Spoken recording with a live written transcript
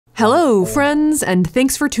Hello friends, and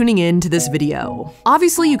thanks for tuning in to this video.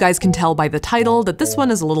 Obviously you guys can tell by the title that this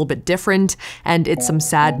one is a little bit different, and it's some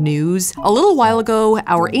sad news. A little while ago,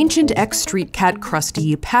 our ancient ex-street cat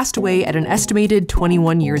Crusty passed away at an estimated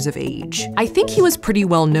 21 years of age. I think he was pretty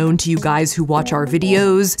well known to you guys who watch our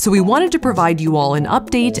videos, so we wanted to provide you all an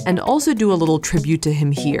update and also do a little tribute to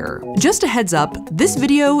him here. Just a heads up, this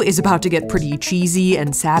video is about to get pretty cheesy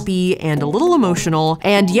and sappy and a little emotional,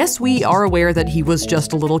 and yes, we are aware that he was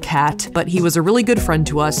just a little cat, but he was a really good friend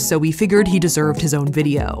to us, so we figured he deserved his own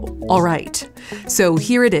video. Alright, so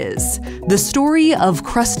here it is. The story of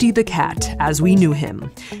Crusty the cat as we knew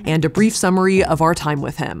him, and a brief summary of our time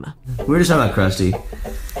with him. We were just talking about Crusty,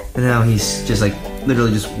 and now he's just like,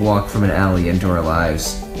 literally just walked from an alley into our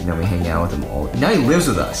lives. You know, we hang out with him all. Now he lives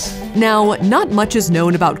with us. Now, not much is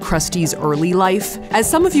known about Crusty's early life. As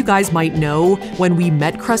some of you guys might know, when we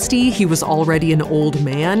met Crusty, he was already an old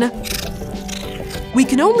man. We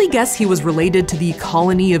can only guess he was related to the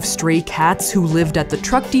colony of stray cats who lived at the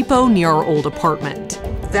truck depot near our old apartment.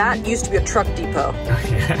 That used to be a truck depot.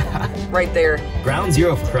 Right there. Ground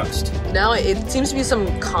zero of Crust. Now it seems to be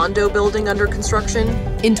some condo building under construction.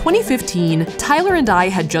 In 2015, Tyler and I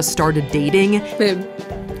had just started dating. Babe.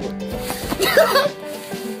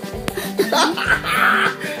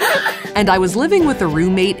 And I was living with a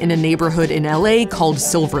roommate in a neighborhood in LA called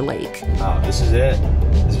Silver Lake. Oh, this is it.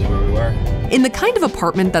 This is where we were. In the kind of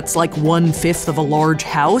apartment that's like 1/5 of a large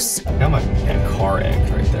house. I got my car egged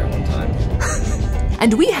right there one time.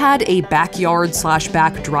 And we had a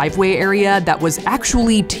backyard/back driveway area that was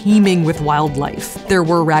actually teeming with wildlife. There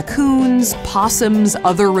were raccoons, possums,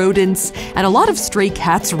 other rodents, and a lot of stray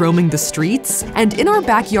cats roaming the streets. And in our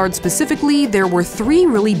backyard specifically, there were 3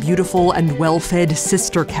 really beautiful and well-fed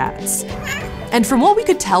sister cats. And from what we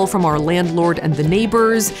could tell from our landlord and the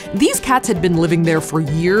neighbors, these cats had been living there for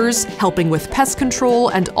years, helping with pest control,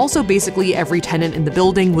 and also basically every tenant in the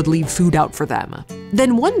building would leave food out for them.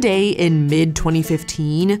 Then one day in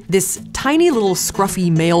mid-2015, this tiny little scruffy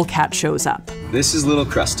male cat shows up. This is little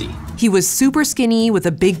Crusty. He was super skinny with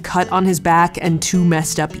a big cut on his back and 2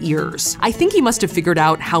 messed up ears. I think he must have figured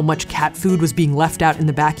out how much cat food was being left out in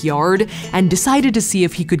the backyard and decided to see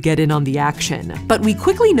if he could get in on the action. But we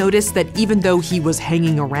quickly noticed that even though he was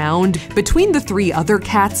hanging around, between the 3 other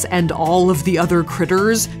cats and all of the other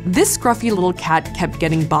critters, this scruffy little cat kept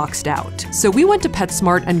getting boxed out. So we went to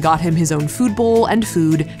PetSmart and got him his own food bowl and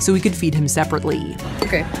food so we could feed him separately.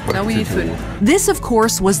 Okay, now we need food. This, of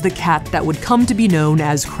course, was the cat that would come to be known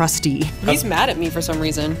as Crusty. He's mad at me for some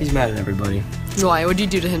reason. He's mad at everybody. Why? What'd you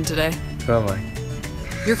do to him today? Probably.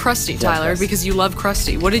 You're Crusty, Tyler, because you love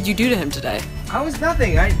Crusty. What did you do to him today? I was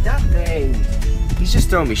nothing. Nothing. He's just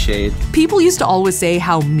throwing me shade. People used to always say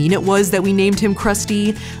how mean it was that we named him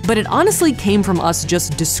Crusty, but it honestly came from us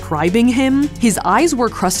just describing him. His eyes were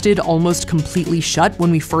crusted almost completely shut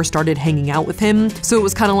when we first started hanging out with him, so it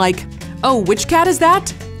was kind of like, oh, which cat is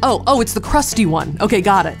that? Oh, it's the Crusty one. Okay,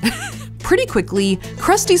 got it. Pretty quickly,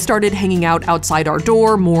 Crusty started hanging out outside our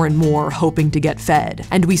door more and more, hoping to get fed.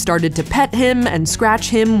 And we started to pet him and scratch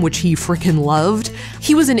him, which he frickin' loved.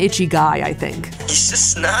 He was an itchy guy, I think. He's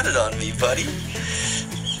just snotted on me, buddy.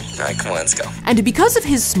 Alright, come on, let's go. And because of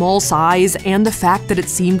his small size and the fact that it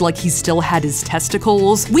seemed like he still had his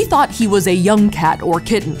testicles, we thought he was a young cat or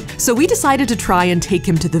kitten. So we decided to try and take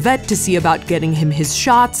him to the vet to see about getting him his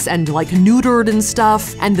shots and like neutered and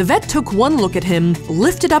stuff. And the vet took one look at him,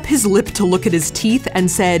 lifted up his lip to look at his teeth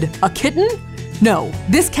and said, "A kitten? No,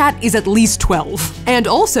 this cat is at least 12. And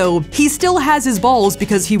also, he still has his balls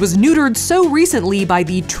because he was neutered so recently by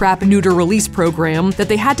the Trap Neuter Release program that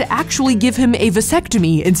they had to actually give him a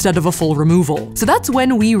vasectomy instead of a full removal. So that's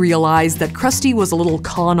when we realized that Crusty was a little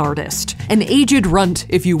con artist, an aged runt,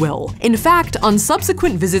 if you will. In fact, on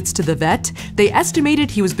subsequent visits to the vet, they estimated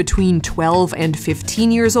he was between 12 and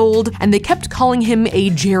 15 years old, and they kept calling him a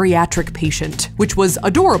geriatric patient, which was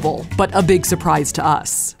adorable, but a big surprise to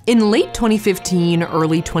us. In late 2015,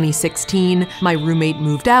 early 2016, my roommate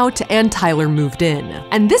moved out and Tyler moved in.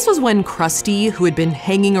 And this was when Crusty, who had been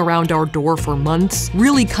hanging around our door for months,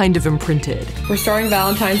 really kind of imprinted. We're starting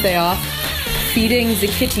Valentine's Day off feeding the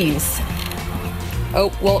kitties.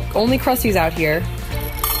 Oh, well, only Krusty's out here.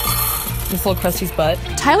 This little Krusty's butt.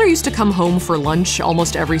 Tyler used to come home for lunch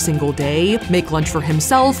almost every single day, make lunch for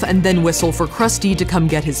himself, and then whistle for Crusty to come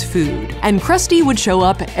get his food. And Crusty would show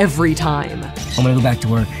up every time. I'm gonna go back to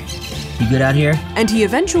work. You good out here? And he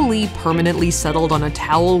eventually permanently settled on a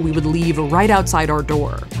towel we would leave right outside our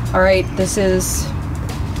door. All right, this is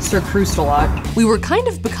Sir Crustalot. We were kind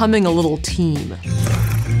of becoming a little team.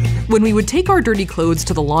 When we would take our dirty clothes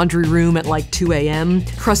to the laundry room at like 2 a.m.,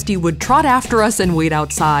 Crusty would trot after us and wait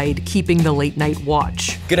outside, keeping the late night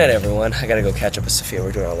watch. Good night, everyone. I gotta go catch up with Safiya.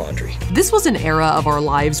 We're doing our laundry. This was an era of our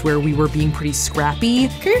lives where we were being pretty scrappy.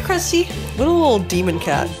 Come here, Crusty. Little demon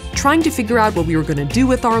cat. Trying to figure out what we were gonna do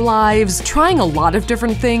with our lives, trying a lot of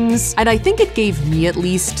different things, and I think it gave me at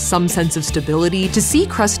least some sense of stability to see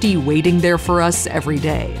Crusty waiting there for us every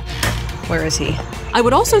day. Where is he? I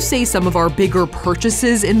would also say some of our bigger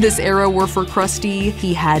purchases in this era were for Crusty.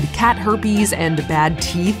 He had cat herpes and bad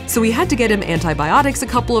teeth, so we had to get him antibiotics a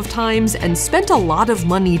couple of times and spent a lot of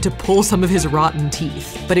money to pull some of his rotten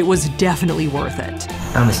teeth, but it was definitely worth it.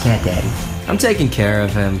 I'm his cat daddy. I'm taking care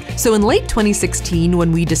of him. So in late 2016,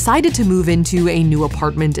 when we decided to move into a new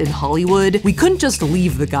apartment in Hollywood, we couldn't just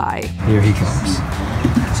leave the guy. Here he comes.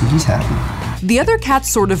 See, he's happy. The other cats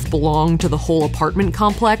sort of belonged to the whole apartment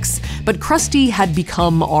complex, but Crusty had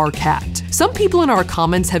become our cat. Some people in our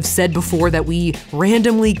comments have said before that we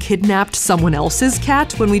randomly kidnapped someone else's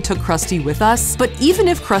cat when we took Crusty with us, but even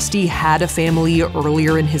if Crusty had a family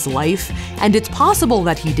earlier in his life, and it's possible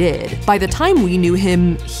that he did, by the time we knew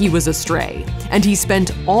him, he was a stray. And he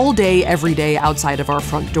spent all day, every day outside of our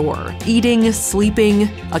front door, eating, sleeping,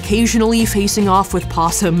 occasionally facing off with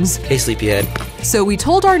possums. Hey, sleepyhead. So we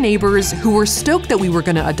told our neighbors, who were stoked that we were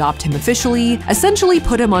gonna adopt him officially, essentially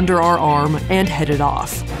put him under our arm and headed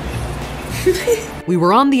off. We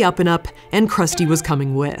were on the up and up, and Crusty was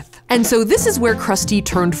coming with. And so this is where Crusty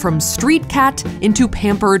turned from street cat into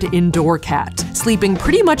pampered indoor cat, sleeping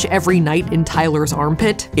pretty much every night in Tyler's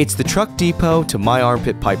armpit. It's the truck depot to my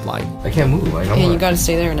armpit pipeline. I can't move. I don't Yeah, want you gotta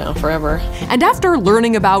stay there now, forever. And after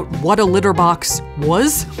learning about what a litter box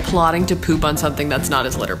was, Plotting to poop on something that's not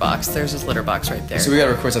his litter box. There's his litter box right there. So we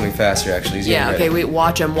gotta record something faster, actually. He's Yeah, getting okay, ready. wait,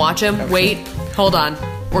 watch him. Wait, hold on.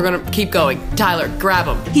 We're gonna keep going. Tyler, grab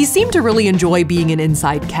him. he seemed to really enjoy being an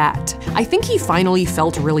inside cat. I think he finally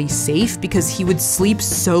felt really safe because he would sleep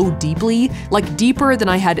so deeply, like deeper than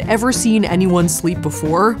I had ever seen anyone sleep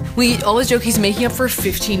before. We always joke he's making up for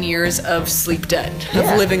 15 years of sleep debt,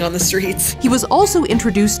 of living on the streets. He was also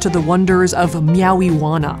introduced to the wonders of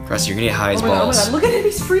Meowiwana, Crusty, you're gonna get high as Oh my balls. god, look at him,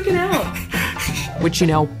 he's freaking out. which, you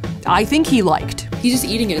know, I think he liked. He's just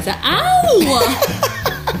eating it. It's that, ow!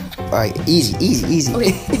 All right, easy, easy, easy.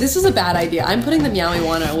 Okay, this is a bad idea. I'm putting the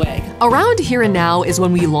Meowiwana away. Around here and now is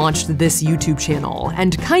when we launched this YouTube channel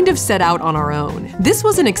and kind of set out on our own. This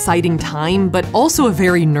was an exciting time, but also a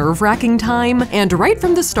very nerve-wracking time, and right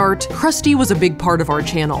from the start, Crusty was a big part of our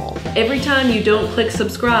channel. Every time you don't click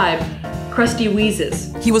subscribe, Crusty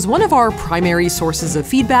wheezes. He was one of our primary sources of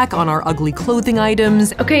feedback on our ugly clothing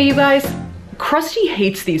items. Okay, you guys, Crusty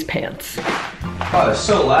hates these pants. Oh, they're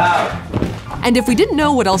so loud. And if we didn't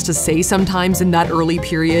know what else to say sometimes in that early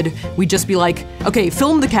period, we'd just be like, okay,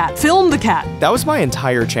 film the cat, film the cat. That was my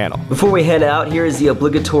entire channel. Before we head out, here is the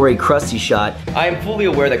obligatory Crusty shot. I am fully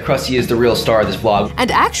aware that Crusty is the real star of this vlog.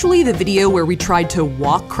 And actually, the video where we tried to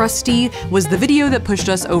walk Crusty was the video that pushed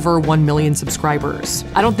us over 1 million subscribers.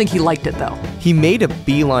 I don't think he liked it though. He made a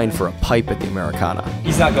beeline for a pipe at the Americana.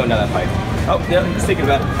 He's not going down that pipe. Oh, yeah, he's thinking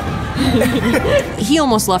about it. He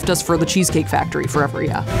almost left us for the Cheesecake Factory forever,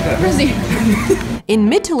 yeah. Crusty. In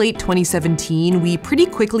mid to late 2017, we pretty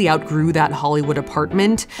quickly outgrew that Hollywood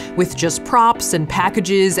apartment with just props and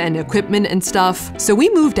packages and equipment and stuff. So we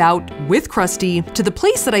moved out with Crusty to the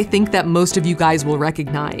place that I think that most of you guys will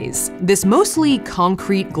recognize. This mostly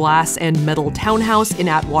concrete, glass, and metal townhouse in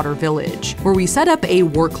Atwater Village, where we set up a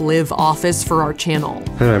work-live office for our channel.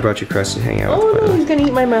 And I brought you Crusty to hang out Oh with. no, he's gonna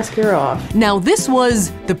eat my mascara off. Now this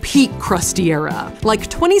was the peak Crusty era. Like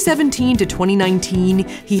 2017 to 2019,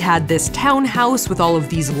 he had this townhouse with all of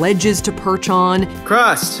these ledges to perch on.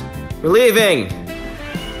 Crust, we're leaving.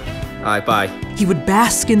 All right, bye. He would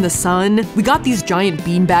bask in the sun. We got these giant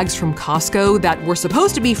beanbags from Costco that were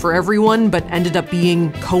supposed to be for everyone, but ended up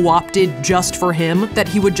being co-opted just for him, that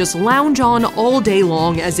he would just lounge on all day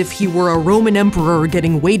long as if he were a Roman emperor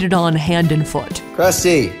getting waited on hand and foot.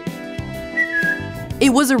 Crusty.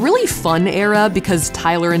 It was a really fun era because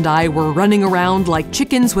Tyler and I were running around like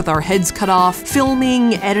chickens with our heads cut off,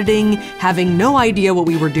 filming, editing, having no idea what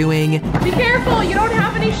we were doing. Be careful, you don't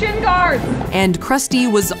have any shin guards. And Crusty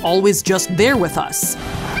was always just there with us.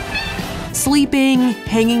 Sleeping,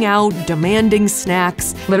 hanging out, demanding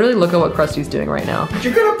snacks, Literally look at what Krusty's doing right now.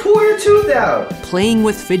 You're gonna pull your tooth out. playing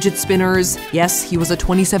with fidget spinners. Yes, he was a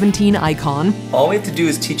 2017 icon. All we have to do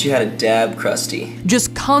is teach you how to dab, Crusty.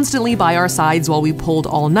 Just constantly by our sides while we pulled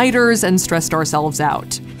all-nighters and stressed ourselves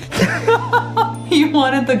out. He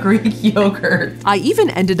wanted the Greek yogurt. I even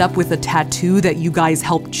ended up with a tattoo that you guys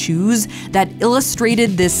helped choose that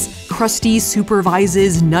illustrated this Crusty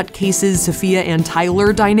supervises nutcases Safiya and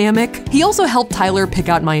Tyler dynamic. He also helped Tyler pick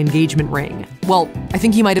out my engagement ring. Well, I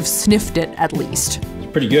think he might have sniffed it at least.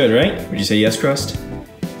 Pretty good, right? Would you say yes, Crust?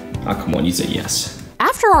 Oh, come on, you'd say yes.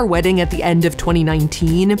 After our wedding at the end of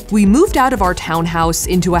 2019, we moved out of our townhouse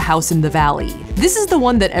into a house in the valley. This is the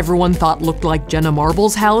one that everyone thought looked like Jenna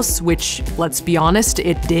Marble's house, which, let's be honest,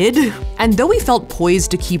 it did. And though we felt poised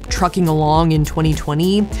to keep trucking along in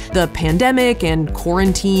 2020, the pandemic and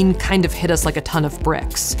quarantine kind of hit us like a ton of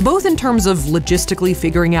bricks, both in terms of logistically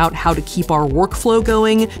figuring out how to keep our workflow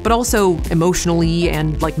going, but also emotionally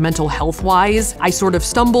and like mental health-wise. I sort of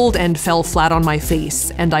stumbled and fell flat on my face,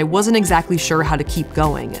 and I wasn't exactly sure how to keep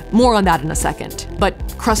going. More on that in a second. But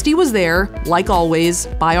Crusty was there, like always,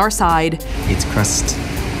 by our side. It's Crust.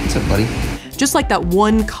 What's up, buddy? Just like that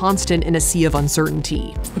one constant in a sea of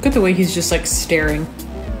uncertainty. Look at the way he's just like staring.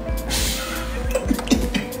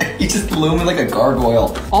 He's just looming like a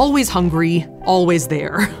gargoyle. Always hungry, always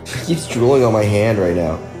there. He keeps drooling on my hand right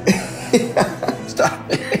now. Stop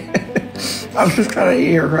it. I'm just kind of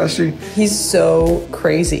here, Crusty. He's so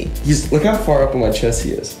crazy. Look how far up on my chest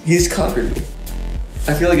he is. He's conquered me.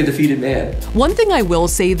 I feel like a defeated man. One thing I will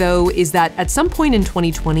say though is that at some point in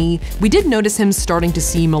 2020, we did notice him starting to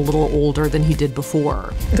seem a little older than he did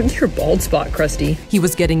before. Look at your bald spot, Crusty. He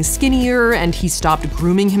was getting skinnier and he stopped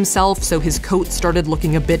grooming himself, so his coat started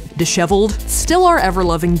looking a bit disheveled. Still our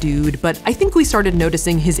ever-loving dude, but I think we started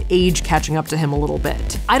noticing his age catching up to him a little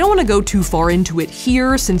bit. I don't want to go too far into it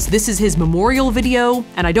here since this is his memorial video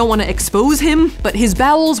and I don't want to expose him, but his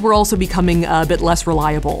bowels were also becoming a bit less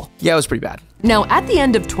reliable. Yeah, it was pretty bad. Now, at the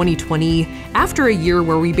end of 2020, after a year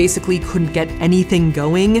where we basically couldn't get anything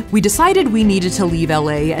going, we decided we needed to leave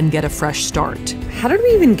LA and get a fresh start. How did we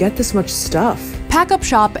even get this much stuff? Pack up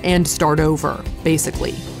shop and start over,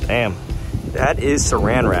 basically. Damn, that is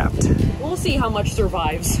saran wrapped. We'll see how much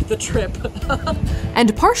survives the trip.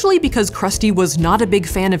 And partially because Crusty was not a big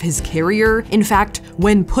fan of his carrier. In fact,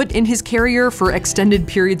 when put in his carrier for extended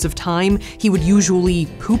periods of time, he would usually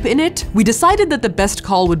poop in it. We decided that the best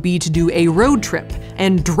call would be to do a road trip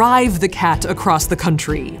and drive the cat across the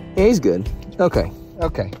country. Yeah, he's good. Okay.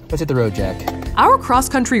 Let's hit the road, Jack. Our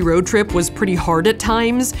cross-country road trip was pretty hard at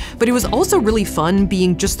times, but it was also really fun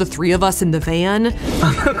being just the three of us in the van.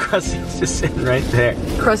 Krusty's just sitting right there.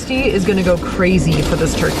 Crusty is gonna go crazy for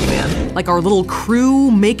this turkey, man. Like our little crew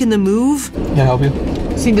making the move. Can I help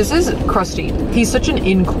you? See, this is Crusty. He's such an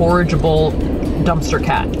incorrigible dumpster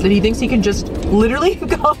cat that he thinks he can just literally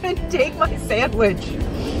go and take my sandwich.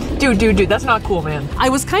 Dude, that's not cool, man. I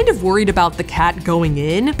was kind of worried about the cat going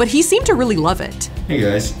in, but he seemed to really love it. Hey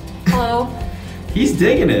guys. Hello. He's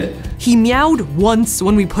digging it. He meowed once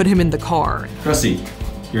when we put him in the car. Crusty,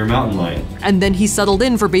 you're a mountain lion. And then he settled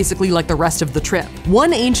in for basically like the rest of the trip.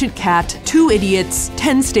 1 ancient cat, 2 idiots,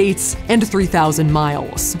 10 states, and 3,000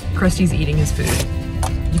 miles. Krusty's eating his food.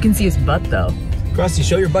 You can see his butt though. Crusty,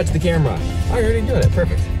 show your butt to the camera. Oh, you're already doing it.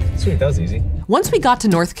 Perfect. Sweet, that was easy. Once we got to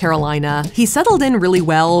North Carolina, he settled in really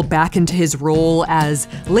well back into his role as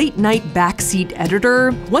late-night backseat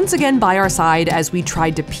editor, once again by our side as we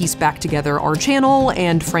tried to piece back together our channel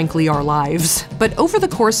and, frankly, our lives. But over the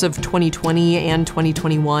course of 2020 and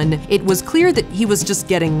 2021, it was clear that he was just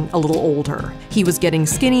getting a little older. He was getting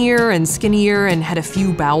skinnier and had a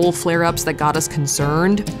few bowel flare-ups that got us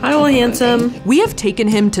concerned. Hi, old handsome. We have taken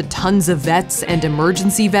him to tons of vets and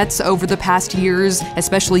emergency vets over the past years,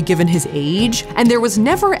 especially given his age, and there was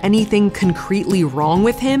never anything concretely wrong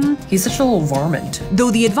with him. He's such a little varmint.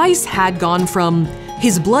 Though the advice had gone from,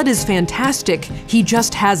 his blood is fantastic, he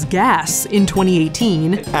just has gas in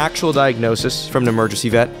 2018, Actual diagnosis from an emergency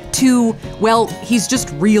vet. to, well, he's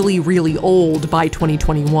just really, really old by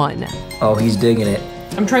 2021. Oh, he's digging it.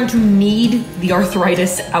 I'm trying to knead the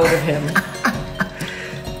arthritis out of him.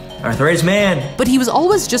 Arthritis man. But he was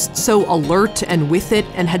always just so alert and with it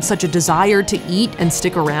and had such a desire to eat and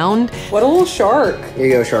stick around What a little shark. Here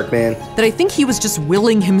you go, Shark Man. that I think he was just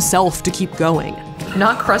willing himself to keep going.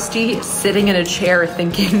 Not Crusty sitting in a chair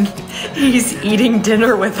thinking he's eating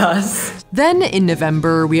dinner with us. Then in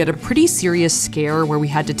November, we had a pretty serious scare where we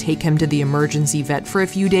had to take him to the emergency vet for a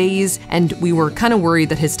few days, and we were kind of worried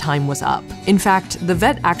that his time was up. In fact, the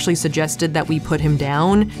vet actually suggested that we put him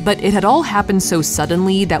down, but it had all happened so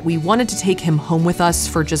suddenly that we wanted to take him home with us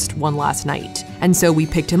for just one last night. And so we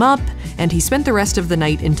picked him up, and he spent the rest of the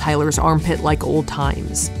night in Tyler's armpit like old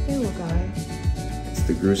times. Hey, little guy. It's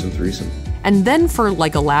the gruesome threesome. And then for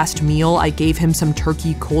like a last meal, I gave him some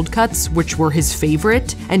turkey cold cuts, which were his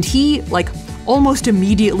favorite, and he, like, almost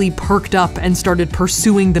immediately perked up and started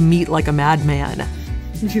pursuing the meat like a madman.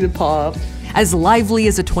 You see the paw up. As lively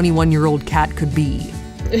as a 21-year-old cat could be.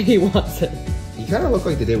 He wants it. You kind of look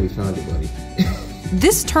like the day we found you, buddy.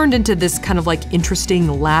 This turned into this kind of like interesting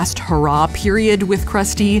last hurrah period with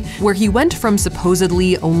Crusty, where he went from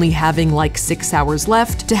supposedly only having like 6 hours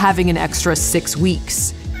left to having an extra 6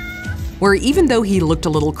 weeks. Where even though he looked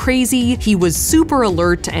a little crazy, he was super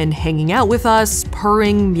alert and hanging out with us,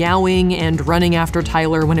 purring, meowing, and running after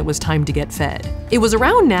Tyler when it was time to get fed. It was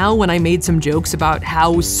around now when I made some jokes about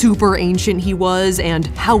how super ancient he was and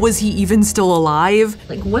how was he even still alive.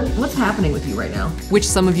 Like, what's happening with you right now? Which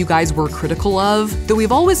some of you guys were critical of, though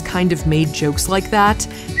we've always kind of made jokes like that.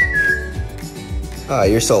 Ah,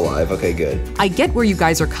 you're still alive. Okay, good. I get where you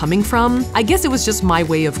guys are coming from. I guess it was just my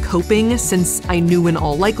way of coping, since I knew in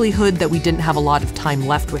all likelihood that we didn't have a lot of time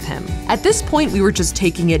left with him. At this point, we were just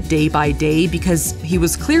taking it day by day because he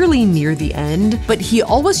was clearly near the end, but he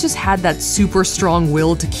always just had that super strong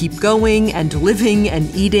will to keep going and living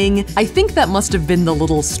and eating. I think that must have been the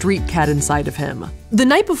little street cat inside of him. The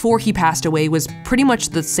night before he passed away was pretty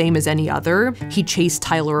much the same as any other. He chased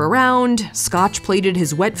Tyler around, scotch-plated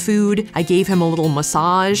his wet food, I gave him a little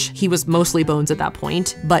massage. He was mostly bones at that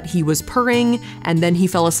point, but he was purring, and then he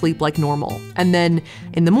fell asleep like normal. And then,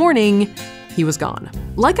 in the morning, he was gone.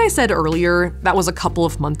 Like I said earlier, that was a couple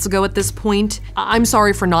of months ago at this point. I'm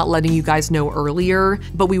sorry for not letting you guys know earlier,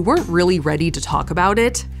 but we weren't really ready to talk about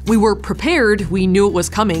it. We were prepared, we knew it was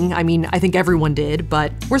coming. I mean, I think everyone did,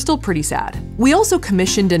 but we're still pretty sad. We also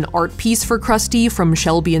commissioned an art piece for Crusty from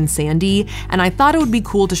Shelby and Sandy, and I thought it would be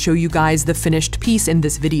cool to show you guys the finished piece in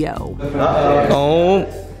this video. Oh,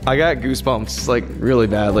 I got goosebumps, like, really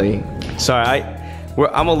badly. Sorry,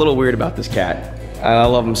 I'm a little weird about this cat. I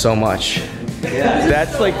love him so much. Yeah.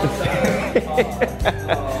 That's like the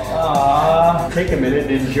Take a minute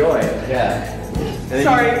and enjoy it. Yeah.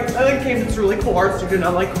 Sorry, I came to this really cool art studio and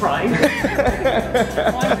I'm like crying.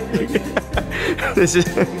 This is.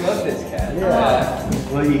 You love this cat. Yeah.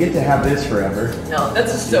 Well, you get to have this forever. No,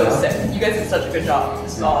 that's just so sick. You guys did such a good job.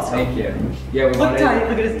 This is awesome. Thank you. Yeah, we Look wanted. tiny,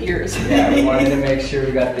 look at his ears. Yeah, we wanted to make sure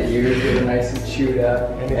we got the ears really nice and chewed up.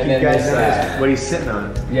 And if you guys notice what he's sitting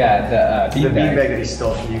on. Yeah, the beanbag that he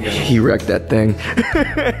stole from you guys. He wrecked that thing.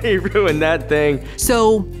 He ruined that thing.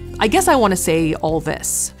 So, I guess I want to say all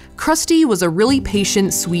this. Crusty was a really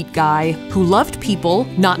patient, sweet guy who loved people,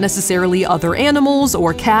 not necessarily other animals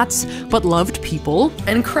or cats, but loved people.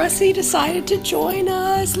 And Crusty decided to join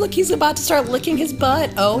us. Look, he's about to start licking his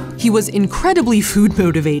butt. Oh. He was incredibly food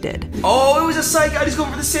motivated. Oh, it was a psych. I just go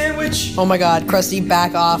for the sandwich. Oh my god, Crusty,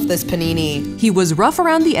 back off this panini. He was rough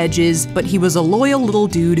around the edges, but he was a loyal little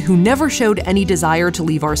dude who never showed any desire to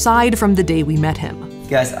leave our side from the day we met him.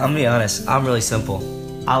 Guys, I'm gonna be honest. I'm really simple.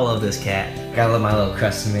 I love this cat. Gotta love my little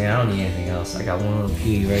Crusty, man. I don't need anything else. I got one little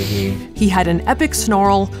cutie right here. He had an epic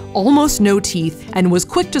snarl, almost no teeth, and was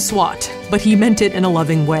quick to swat, but he meant it in a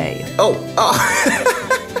loving way. Oh God.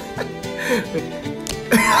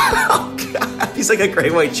 He's like a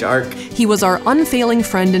great white shark. He was our unfailing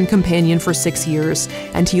friend and companion for 6 years,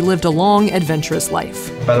 and he lived a long, adventurous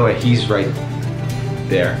life. By the way, he's right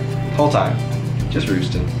there. Whole time. Just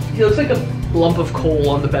roosting. He looks like a lump of coal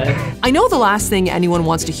on the bed. I know the last thing anyone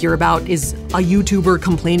wants to hear about is a YouTuber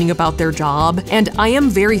complaining about their job, and I am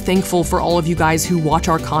very thankful for all of you guys who watch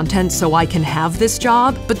our content so I can have this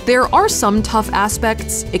job, but there are some tough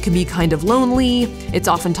aspects. It can be kind of lonely, it's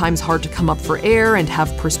oftentimes hard to come up for air and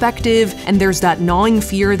have perspective, and there's that gnawing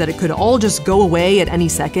fear that it could all just go away at any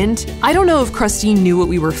second. I don't know if Crusty knew what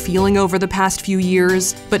we were feeling over the past few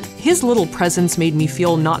years, but his little presence made me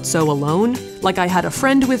feel not so alone, like I had a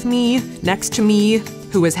friend with me, next to me,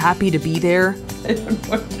 who was happy to be there. I don't know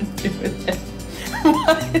what to do with it.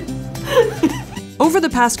 Over the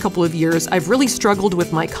past couple of years, I've really struggled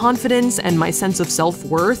with my confidence and my sense of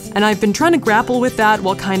self-worth, and I've been trying to grapple with that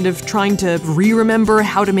while kind of trying to re-remember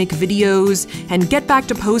how to make videos and get back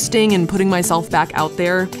to posting and putting myself back out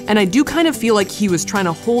there. And I do kind of feel like he was trying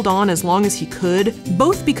to hold on as long as he could,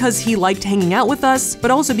 both because he liked hanging out with us,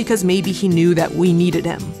 but also because maybe he knew that we needed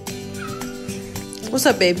him. What's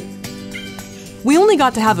up, babe? We only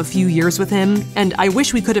got to have a few years with him, and I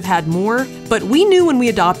wish we could have had more, but we knew when we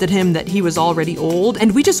adopted him that he was already old,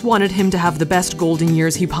 and we just wanted him to have the best golden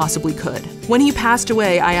years he possibly could. When he passed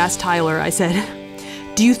away, I asked Tyler, I said,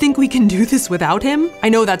 "Do you think we can do this without him?" I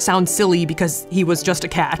know that sounds silly because he was just a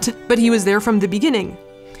cat, but he was there from the beginning.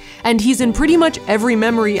 And he's in pretty much every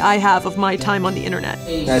memory I have of my time on the internet.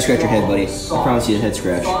 Now scratch your head, buddy. I promise you a head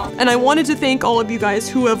scratch. And I wanted to thank all of you guys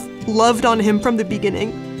who have loved on him from the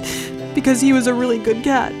beginning, because he was a really good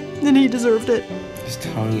cat, and he deserved it. His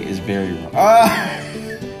tongue is very raw.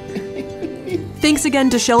 Thanks again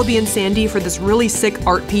to Shelby and Sandy for this really sick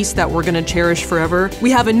art piece that we're gonna cherish forever. We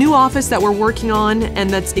have a new office that we're working on, and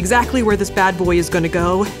that's exactly where this bad boy is gonna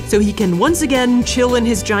go, so he can once again chill in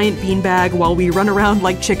his giant beanbag while we run around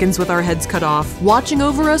like chickens with our heads cut off, watching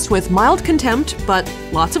over us with mild contempt, but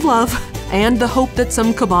lots of love, and the hope that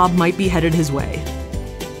some kebab might be headed his way.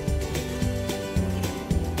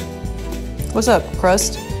 What's up,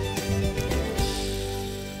 Crust?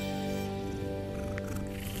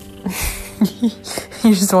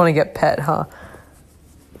 You just want to get pet, huh?